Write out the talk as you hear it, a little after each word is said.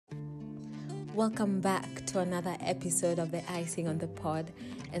Welcome back to another episode of the Icing on the Pod,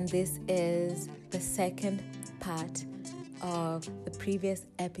 and this is the second part of the previous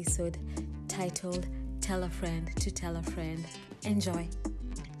episode titled Tell a Friend to Tell a Friend. Enjoy.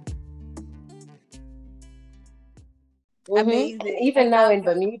 Amazing. Even now in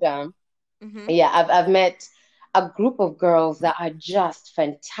Bermuda, I've met a group of girls that are just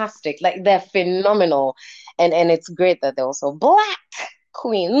fantastic. Like they're phenomenal, and it's great that they're also black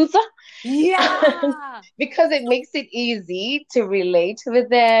queens. Yeah. Because it makes it easy to relate with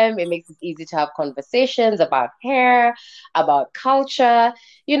them. It makes it easy to have conversations about hair, about culture.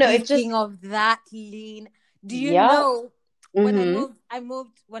 It just, Speaking of that, Lynn, do you yeah. know when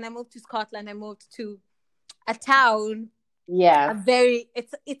when I moved to Scotland, I moved to a town. Yeah,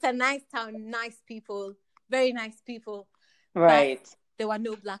 It's a nice town, nice people, very nice people. But right. there were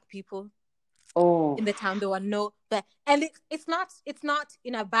no black people Oh, in the town. There were no, but and it's not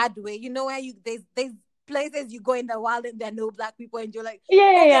in a bad way. You know where there's places you go in the world and there are no black people and you're like,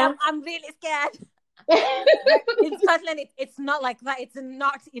 yeah, okay, yeah, I'm really scared. yeah. But in Scotland, it's not like that. It's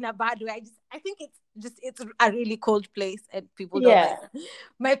not in a bad way. I think it's a really cold place and people don't Yeah. like that.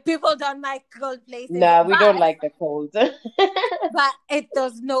 My people don't like cold places, Nah, we don't but like the cold. it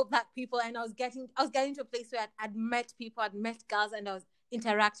does no black people, and I was getting to a place where I'd met people, I'd met girls, and I was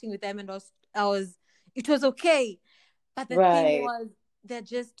interacting with them, and it was okay. But the thing Right. was,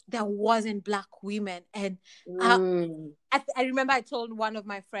 there wasn't black women, and Mm. I remember I told one of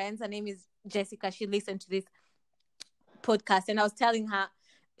my friends, her name is Jessica. She listened to this podcast, and I was telling her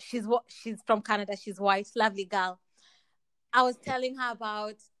she's from Canada, she's white, lovely girl. I was telling her how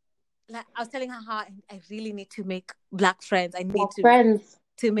I really need to make black friends. I need Friends.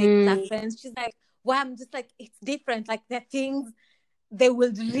 to make black friends. She's like, well, I'm just like, it's different. Like the things they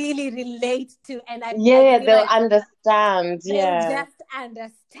will really relate to, and I feel They'll like understand. they'll Yeah. just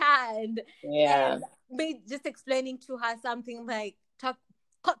understand. Yeah. And me just explaining to her something like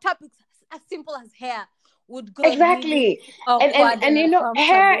topics as simple as hair would go really Exactly. awkward and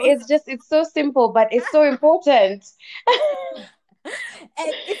Hair uncomfortable. is just, it's so simple, but it's so important.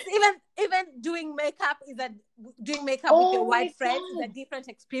 And it's even doing makeup with your Oh my white friends is God. a different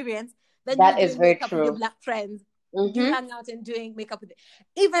experience than you That is doing very makeup with your true. black friends. You Mm-hmm. hang out and doing makeup with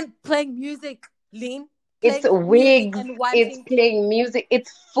even playing music, Lean, It's playing music wigs, and it's wanting to. playing music,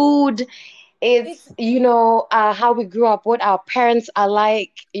 it's food, It's it's, how we grew up, what our parents are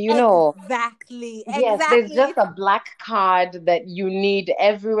like. Yes, there's exactly. just a black card that you need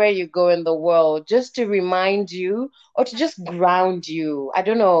everywhere you go in the world just to remind you or to just ground you. I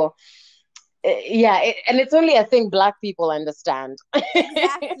don't know. And it's only a thing black people understand.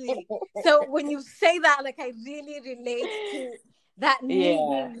 Exactly. So when you say that, like, I really relate to that Yeah,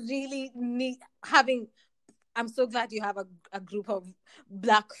 needing, really need having. I'm so glad you have a group of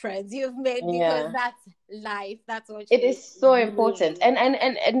black friends you've made, because yeah. that's life. That's what It you is so important. need.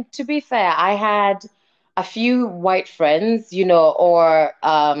 And to be fair, I had a few white friends, or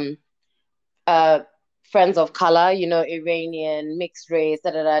uh friends of color, Iranian, mixed race,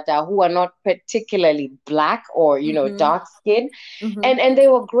 da da da da, who are not particularly black or, Mm-hmm. dark skin. Mm-hmm. And they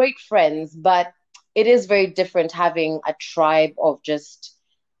were great friends, but it is very different having a tribe of just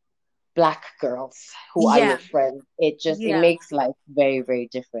black girls who are your Yeah. friends. It Yeah. makes life very, very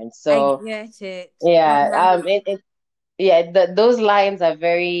different. I So get it. yeah, 100. those lines are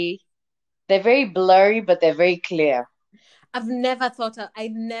they're very blurry, but they're very clear. I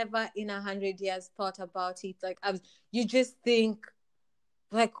never in 100 years thought about it. Like, you just think,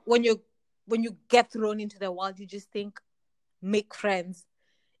 like, when you get thrown into the world, you just think, make friends.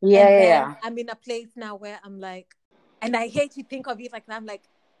 Yeah, And yeah, then yeah. I'm in a place now where I'm like, and I hate to think of it like that. I'm like,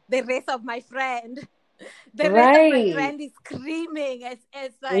 the race of my friend, the race of my Right. friend is screaming.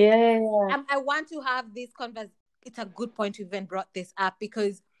 It's like, Yeah, yeah, yeah. I want to have this conversation. It's a good point you even brought this up,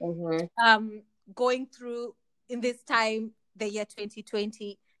 because Mm-hmm. going through in this time, the year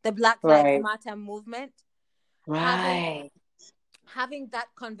 2020, the Black Lives Right. Matter movement, having Right. that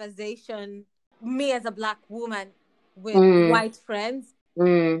conversation, me as a black woman with Mm, white friends,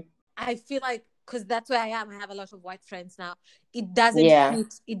 mm, I feel like, because that's where I am, I have a lot of white friends now. yeah,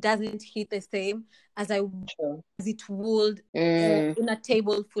 It doesn't hit the same true. as it would Mm, in a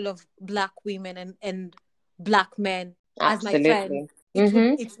table full of black women and black men as my friends. absolutely.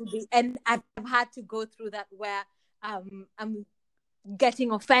 Mm-hmm. It would be, and I've had to go through that where I'm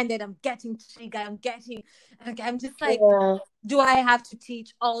getting offended, I'm getting triggered, I'm just like, Yeah. do I have to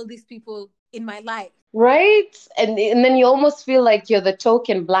teach all these people in my life? Right? And then you almost feel like you're the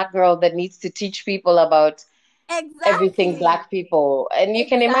token black girl that needs to teach people about everything Exactly. black people. And you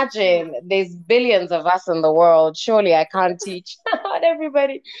can Exactly. imagine there's billions of us in the world. Surely I can't teach not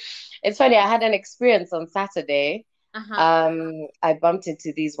everybody. It's funny. I had an experience on Saturday. Uh-huh. I bumped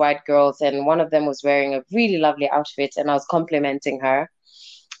into these white girls, and one of them was wearing a really lovely outfit, and I was complimenting her.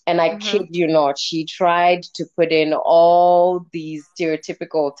 And I Uh-huh. kid you not, she tried to put in all these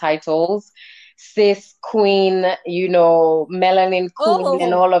stereotypical titles, cis queen, melanin queen,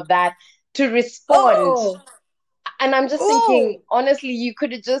 and Oh, all of that to respond. oh, And I'm just thinking, oh, honestly, you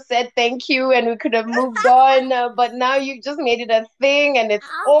could have just said thank you and we could have moved on. But now you've just made it a thing and it's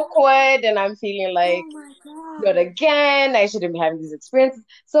ow. awkward. And I'm feeling like, Oh my not God. again. I shouldn't be having these experiences.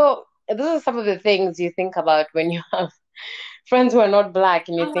 So, those are some of the things you think about when you have friends who are not black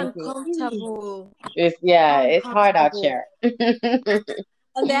and you're How thinking, uncomfortable. yeah, How it's hard out uncomfortable. here.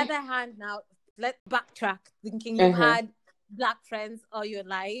 On the other hand, now let's backtrack. Thinking you've Hmm. had black friends all your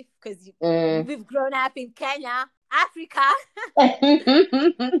life because Mm. we've grown up in Kenya, Africa.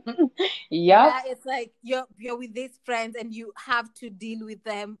 Yep, Yeah, it's like you're with these friends and you have to deal with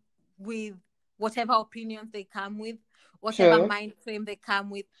them with whatever opinions they come with, whatever true. mind frame they come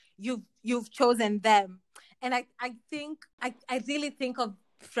with. You've chosen them, and I really think of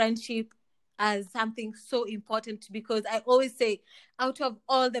friendship as something so important because I always say, out of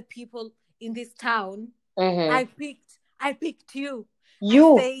all the people in this town, Hmm. I picked you. I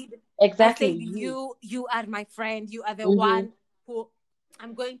You, said I exactly said you. you are my friend. You are the Hmm. one who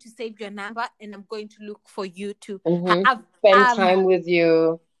I'm going to save your number and I'm going to look for you too. Hmm. I've Spend I've time with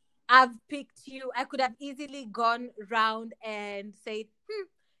you. I've picked you. I could have easily gone round and said,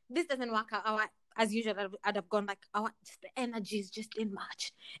 this doesn't work out. As usual, I'd have gone like, just the energy is just in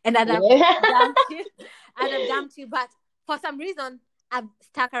much, and I'd have Yeah. dumped you. I'd have dumped you, but for some reason, I've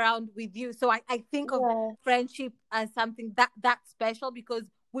stuck around with you. So I think of Yeah. friendship as something that special because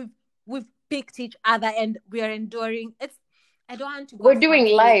we've picked each other and we are enduring. It's I don't want to go We're doing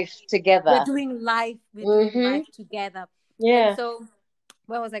fancy. life together. We're doing Hmm. life together, and Yeah. so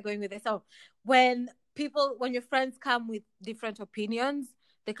where was I going with this? So when your friends come with different opinions,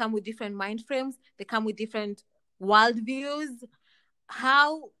 they come with different mind frames, they come with different worldviews.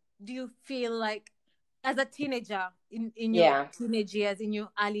 How do you feel like as a teenager in your Yeah. teenage years, in your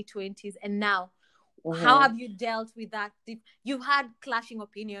early 20s, and now, how Hmm. have you dealt with that? You've had clashing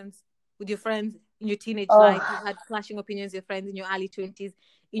opinions with your friends in your teenage life. Oh. You've had clashing opinions with your friends in your early 20s.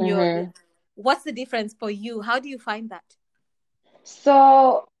 In your, Hmm. what's the difference for you? How do you find that?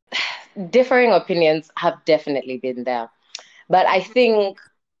 So, differing opinions have definitely been there. But I think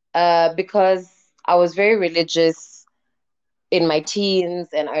because I was very religious in my teens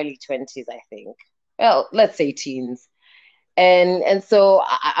and early 20s, I think. Well, let's say teens. And so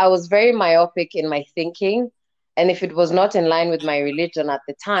I was very myopic in my thinking. And if it was not in line with my religion at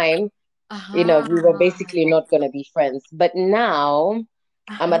the time, we were Uh-huh. basically not going to be friends. But now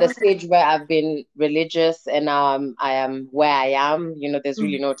I'm at a Uh-huh. stage where I've been religious and now I am where I am. There's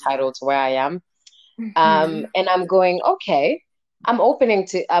really no title to where I am. Mm-hmm. And I'm going, okay, I'm open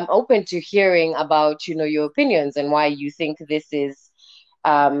to hearing about, your opinions and why you think this is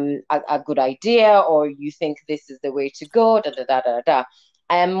a good idea or you think this is the way to go, da da da da da.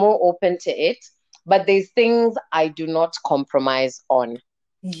 I am more open to it, but there's things I do not compromise on.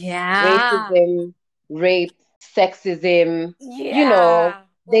 Yeah. Racism, rape, sexism, you know, Yeah.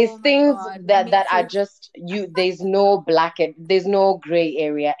 there's Oh my things God. that Me that are too. just there's no gray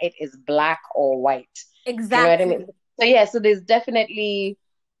area. It is black or white. Do you know what I mean? Exactly. So yeah, so there's definitely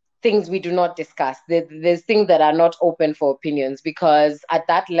things we do not discuss. There's things that are not open for opinions because at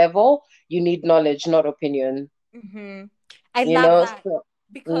that level, you need knowledge, not opinion. Mm-hmm. I You love know? that So,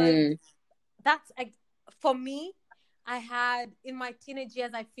 because mm, that's like for me. I had in my teenage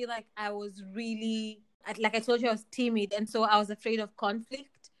years. I feel like I was really like I told you, I was timid, and so I was afraid of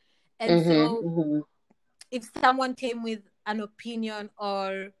conflict. And mm-hmm, so mm-hmm, if someone came with an opinion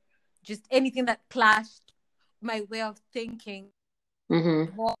or just anything that clashed my way of thinking,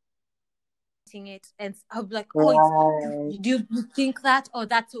 mm-hmm. it and I'll be like, oh, Right. do you think that? Oh,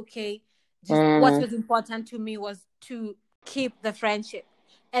 that's okay. Just what Mm, was important to me was to keep the friendship.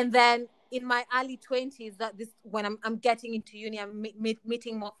 And then in my early 20s, that this when I'm getting into uni, I'm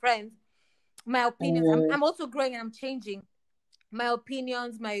meeting more friends. My opinions, mm, I'm also growing and I'm changing my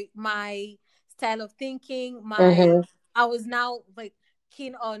opinions, my style of thinking, my mm-hmm. I was now like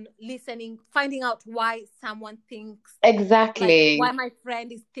keen on listening, finding out why someone thinks like why Exactly. my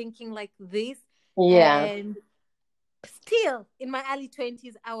friend is thinking like this. Yeah. And still in my early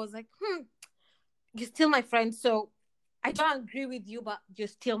 20s, I was like, you're still my friend. So I don't agree with you, but you're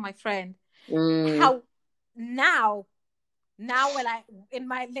still my friend. Mm, How now, now when I in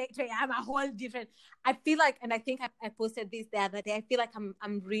my late 20s, I'm a whole different. I feel like, and I think I posted this the other day. I feel like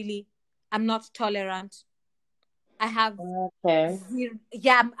I'm not tolerant I have Okay. zero,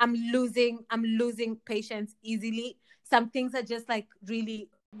 yeah, I'm losing patience easily. Some things are just like, really,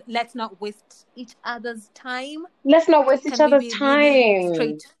 let's not waste each other's time. Let's not waste each Can we other's be really time.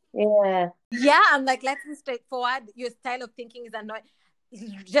 straight? Yeah. Yeah, I'm like, let's be straightforward. Your style of thinking is annoying.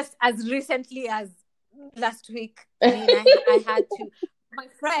 Just as recently as last week, Lynn, I had to, my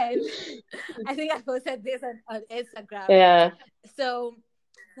friend, I think I posted this on Instagram. Yeah. So,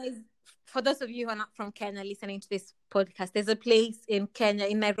 there's, for those of you who are not from Kenya listening to this podcast, there's a place in Kenya,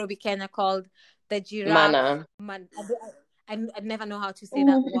 in Nairobi, Kenya, called the Giraffe Mana. Man. I never know how to say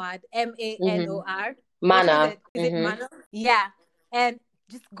that word. Mm-hmm. Manor. What is Mana. it? Is it Mm-hmm. Manor? Yeah. And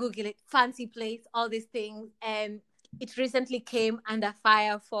just Google it. Fancy place, all these things. And it recently came under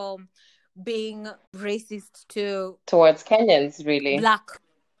fire for being racist to Towards Kenyans, really. black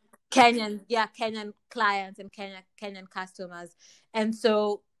Kenyan clients and Kenyan customers. And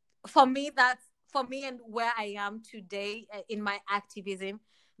so for me and where I am today, in my activism,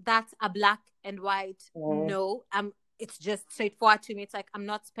 that's a black and white Mm. no. It's just straightforward to me. It's like, I'm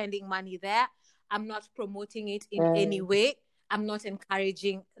not spending money there. I'm not promoting it in any Mm. way. I'm not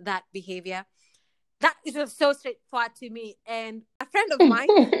encouraging that behavior. That it was so straightforward to me. And a friend of mine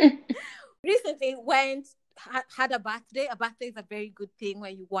recently had a birthday. A birthday is a very good thing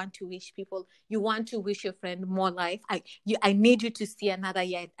where you want to wish people, you want to wish your friend more life. I need you to see another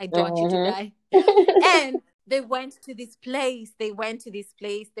year. I don't want you to Mm-hmm. die. And they went to this place. They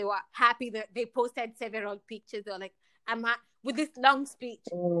were happy that they posted several pictures. They were like, with this long speech.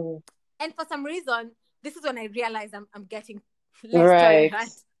 Mm. And for some reason, this is when I realized I'm getting less Right.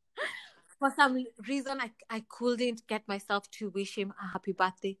 tolerant. For some reason, I couldn't get myself to wish him a happy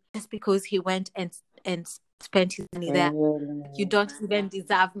birthday just because he went and spent his money there. You don't even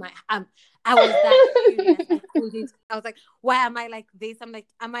deserve my. I was that furious. I couldn't. I was like, why am I like this? I'm like,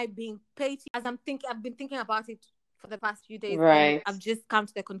 am I being petty? I've been thinking about it for the past few days, and Right. I've just come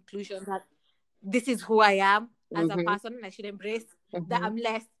to the conclusion that this is who I am as a Mm-hmm. person, and I should embrace that Mm-hmm. I'm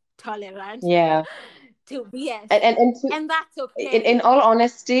less tolerant Yeah. to BS, And and that's in okay. all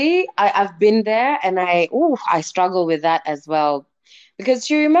honesty, I've been there and I struggle with that as well. Because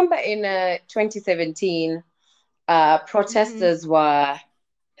you remember in 2017, Mm-hmm. protesters were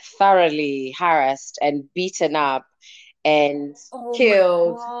thoroughly harassed and beaten up and Oh my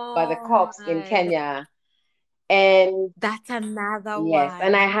killed by the cops in God. Kenya. And That's another yes,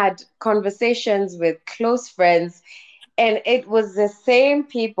 and I one. had conversations with close friends, and it was the same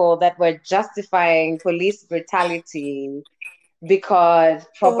people that were justifying police brutality because Oh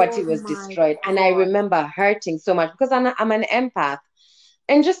property was my destroyed. And I God. remember hurting so much because I'm an empath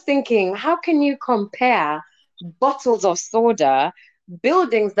and just thinking, how can you compare bottles of soda,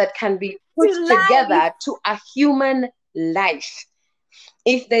 buildings that can be To put life. together to a human life?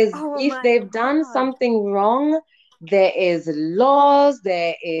 Oh If my they've done God. something wrong, there is laws,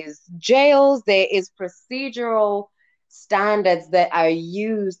 there is jails, there is procedural standards that are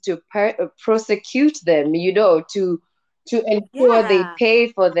used to prosecute them, to ensure they Yeah. pay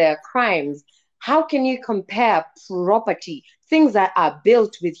for their crimes. How can you compare property, things that are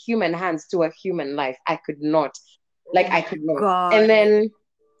built with human hands, to a human life? I could not. Oh I my could not. And God. then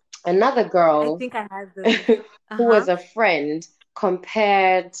another I girl think I had those. who Uh-huh. was a friend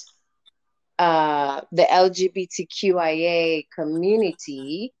compared the LGBTQIA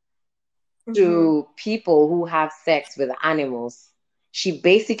community Mm-hmm. to people who have sex with animals. She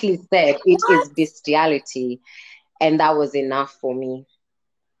basically said it is What? bestiality, and that was enough for me.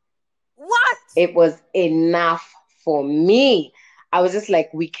 What? It was enough for me. I was just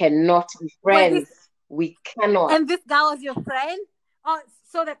like, we cannot be Was this, friends. We cannot. and this guy was your friend? Oh,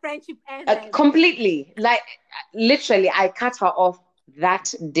 so the friendship ended. Completely. Like, literally, I cut her off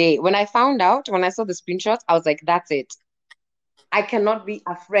that day. When I found out, when I saw the screenshot, I was like, that's it. I cannot be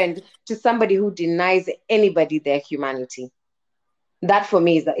a friend to somebody who denies anybody their humanity. That for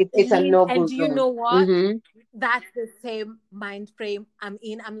me it's a Lynn, and no-go do you zone. know what? Mm-hmm. That's the same mind frame I'm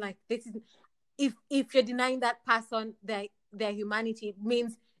in. I'm like, this is, if you're denying that person their humanity, it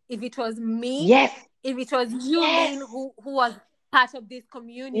means if it was me, Yes, if it was you, yes, Lynn, who was part of this yeah.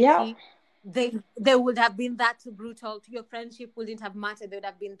 community, they would have been that brutal to your friendship. Wouldn't have mattered. They would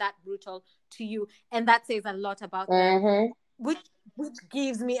have been that brutal to you, and that says a lot about them. Mm-hmm. Which which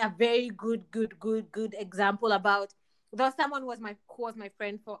gives me a very good example about, though someone who was my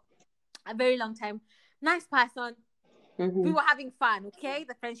friend for a very long time, nice person, we Mm-hmm. were having fun, okay,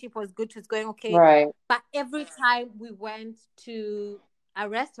 the friendship was good, it was going okay, Right. but every time we went to a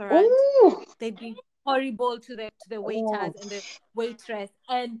restaurant, Ooh. they'd be horrible to the waiters Ooh. and the waitress,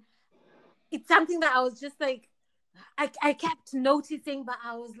 and it's something that I was just like, I kept noticing, but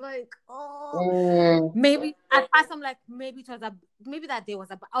I was like, oh, Mm, maybe at first I'm like, maybe that day was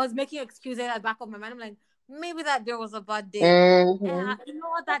I was making excuses at the back of my mind. I'm like, maybe that day was a bad day. And mm, you know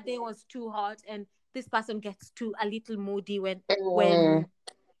what, that day was too hot, and this person gets too a little moody mm.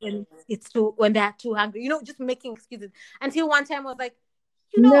 when they're too hungry. Just making excuses. Until one time I was like,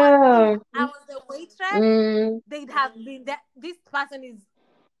 you know what? If No. I was the waitress, Mm, they'd have been that this person is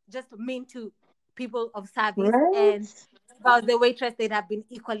just mean to people of service, and right? if I was the waitress, they'd have been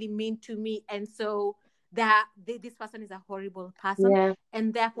equally mean to me. And so this person is a horrible person, Yeah.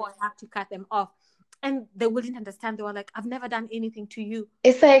 and therefore I have to cut them off. And they wouldn't understand. They were like, I've never done anything to you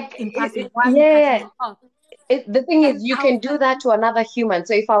It's like, in person. Why are you cutting yeah. me off? The thing is, And you I was can do like, that to another human.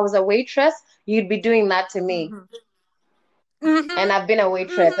 So if I was a waitress, you'd be doing that to me. mm-hmm, mm-hmm, And I've been a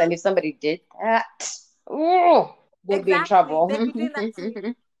waitress, mm-hmm. and if somebody did that, oh, they'd be in Exactly. trouble. They'd be doing that to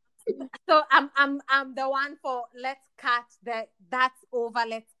me. So I'm the one for let's cut that's over,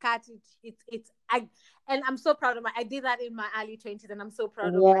 let's cut it. And I'm so proud of I did that in my early 20s, and I'm so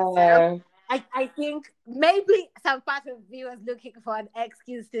proud of myself. Yeah. I think maybe some part of me was looking for an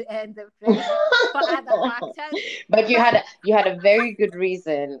excuse to end the friendship for other factors, But you but had a very good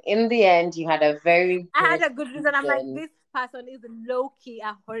reason. In the end, you had a very I good had a good reason. I'm like, reason. this person is low key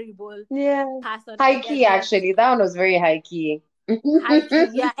a horrible Yeah. person, High and they're key, just actually. That one was very high key. high key,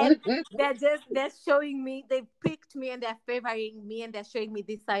 yeah. And they're showing me, they picked me, and they're favoring me, and they're showing me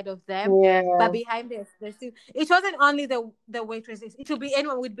this side of them. But Yeah. behind this, it wasn't only the waitresses. It would be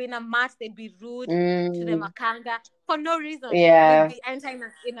anyone. Would be in a match, they'd be rude to the Mm, makanga for no reason. They'd yeah. be entering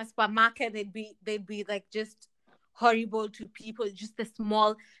in a supermarket. They'd be like just horrible to people, just the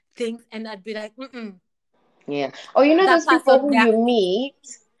small things, and I'd be like, mm-mm, Yeah. Or you know that those people person who there. you meet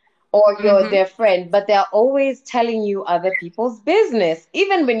or you're Mm-hmm. their friend, but they're always telling you other people's business,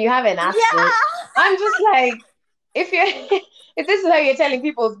 even when you haven't asked for it. Yeah. I'm just like, if you if this is how you're telling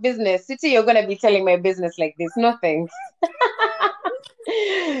people's business, City, you're gonna be telling my business like this. No thanks.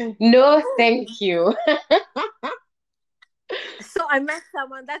 No, thank you. So I met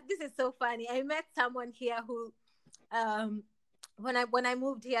someone that this is so funny. I met someone here who um when I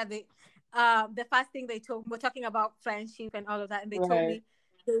moved here, the first thing they told me, we're talking about friendship and all of that, and they told Right. me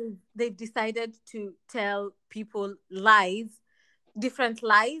they've decided to tell people lies, different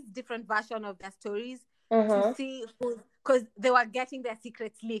version of their stories, to Uh-huh. see who, because they were getting their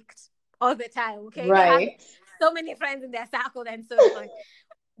secrets leaked all the time. Okay, they have Right. so many friends in their circle, and so it's like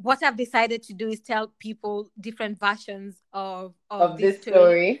what I've decided to do is tell people different versions of Of this this story,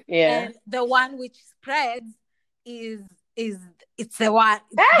 story. Yeah. and the one which spreads is is it's the one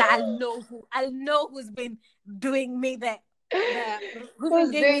that I'll know who's been doing me the who's been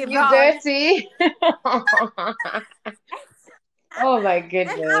Who's doing me doing you wrong. dirty? Oh my And I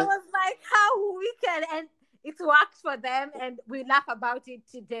goodness. was like, how wicked. And it worked for them, and we laugh about it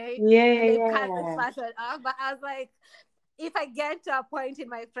today, Yeah, and they've cut this yeah. person off. But I was like, if I get to a point in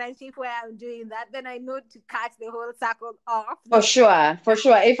my friendship where I'm doing that, then I know to cut the whole circle off. For Like, sure, for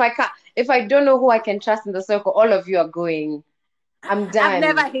sure. If I don't know who I can trust in the circle, all of you are going. I'm I've done.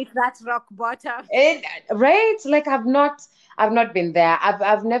 never hit that rock bottom. It, right? Like I've not been there.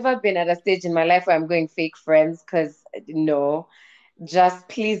 I've never been at a stage in my life where I'm going fake friends because no, just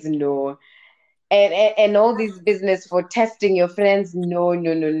please no. And all this business for testing your friends, no,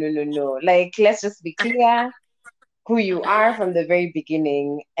 no, no, no, no, no. Like let's just be clear who you are from the very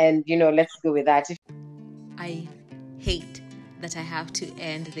beginning, and let's go with that. I hate that I have to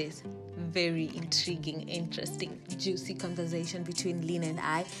end this very intriguing, interesting, juicy conversation between Lynn and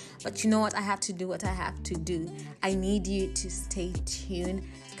I. But you know what? I have to do what I have to do. I need you to stay tuned.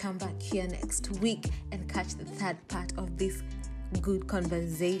 Come back here next week and catch the third part of this good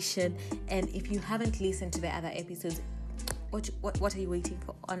conversation. And if you haven't listened to the other episodes, what are you waiting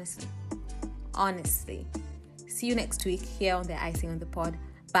for? Honestly. See you next week here on the Icing on the Pod.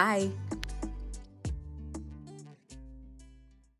 Bye.